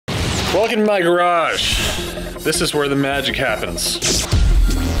Welcome to my garage. This is where the magic happens.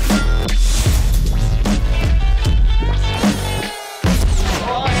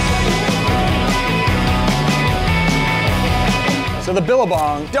 So the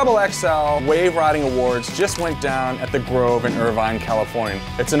Billabong XXL Wave Riding Awards just went down at the Grove in Irvine, California.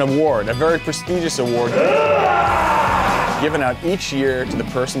 It's an award, a very prestigious award, given out each year to the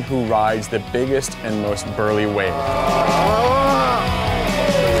person who rides the biggest and most burly wave.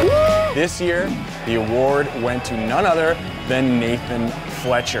 This year, the award went to none other than Nathan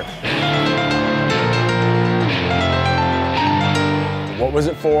Fletcher. What was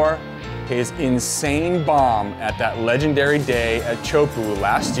it for? His insane bomb at that legendary day at Chopu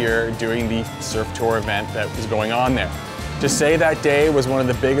last year during the surf tour event that was going on there. To say that day was one of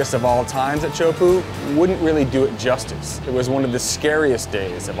the biggest of all times at Chopu wouldn't really do it justice. It was one of the scariest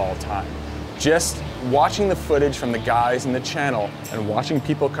days of all time. Just watching the footage from the guys in the channel and watching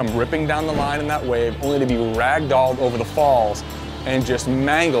people come ripping down the line in that wave only to be ragdolled over the falls and just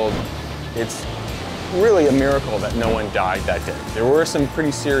mangled, it's really a miracle that no one died that day. There were some pretty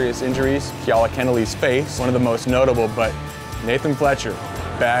serious injuries. Kiala Kennelly's face, one of the most notable, but Nathan Fletcher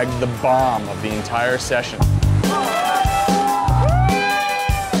bagged the bomb of the entire session.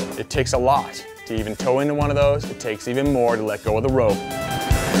 It takes a lot to even tow into one of those. It takes even more to let go of the rope.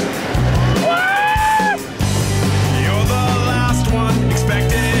 You're the last one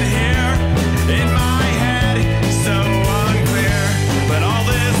expected here. In my head, so unclear, but all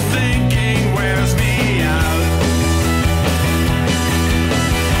this thinking wears me out.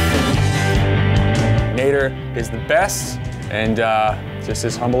 Nader is the best, and just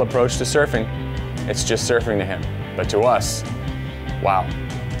his humble approach to surfing, it's just surfing to him. But to us, wow,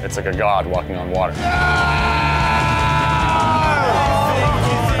 it's like a god walking on water.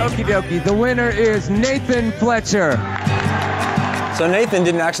 Okie dokie, the winner is Nathan Fletcher. So Nathan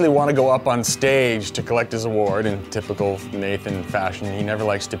didn't actually want to go up on stage to collect his award in typical Nathan fashion. He never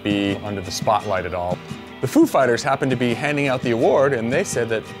likes to be under the spotlight at all. The Foo Fighters happened to be handing out the award, and they said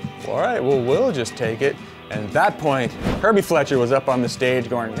that, well, all right, well, we'll just take it. And at that point, Herbie Fletcher was up on the stage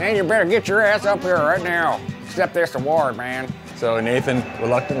going, hey, you better get your ass up here right now. Accept this award, man. So Nathan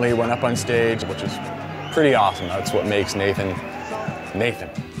reluctantly went up on stage, which is pretty awesome. That's what makes Nathan, Nathan.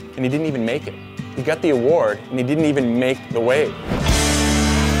 And he didn't even make it. He got the award, and he didn't even make the wave.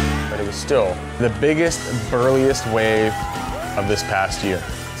 But it was still the biggest, burliest wave of this past year.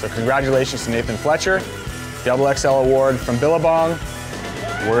 So congratulations to Nathan Fletcher. XXL award from Billabong,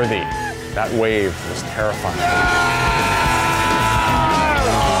 worthy. That wave was terrifying.